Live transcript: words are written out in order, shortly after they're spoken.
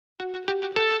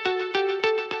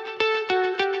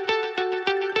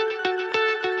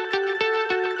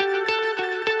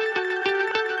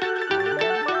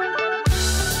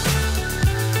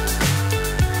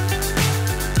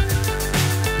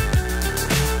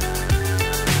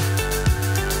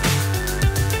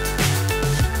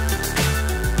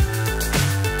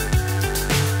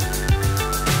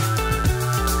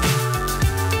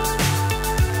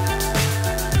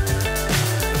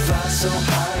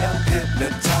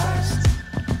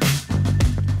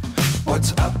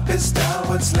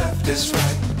what's left is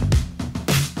right.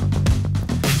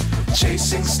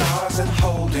 Chasing stars and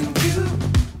holding you.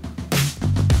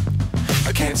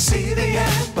 I can't see the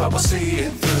end, but we'll see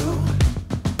it through.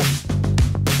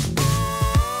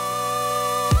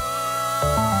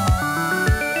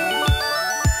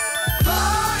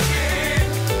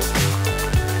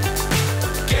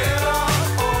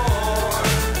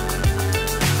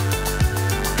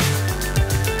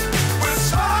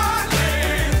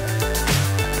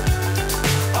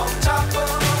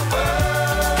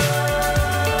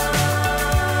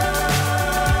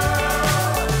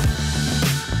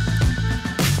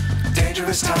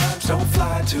 Dangerous times, don't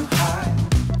fly too high.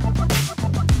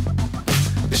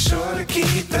 Be sure to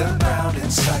keep the ground in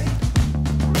sight.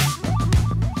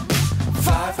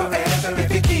 Fly forever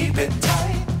if you keep it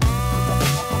tight.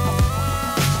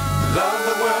 Love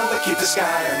the world, but keep the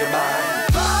sky on your mind.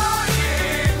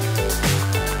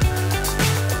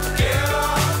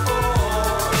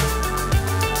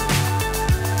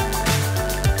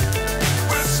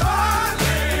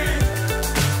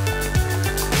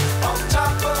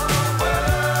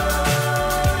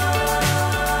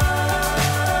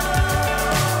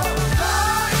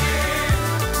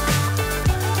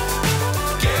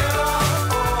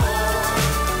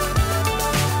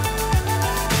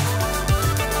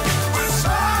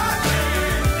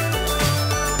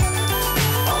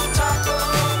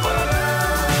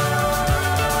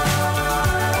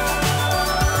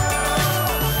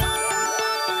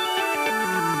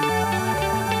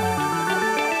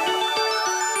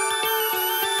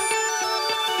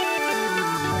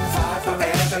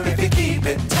 If you keep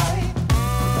it tight.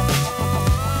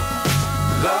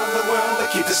 Love the world, but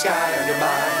keep the sky on your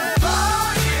mind.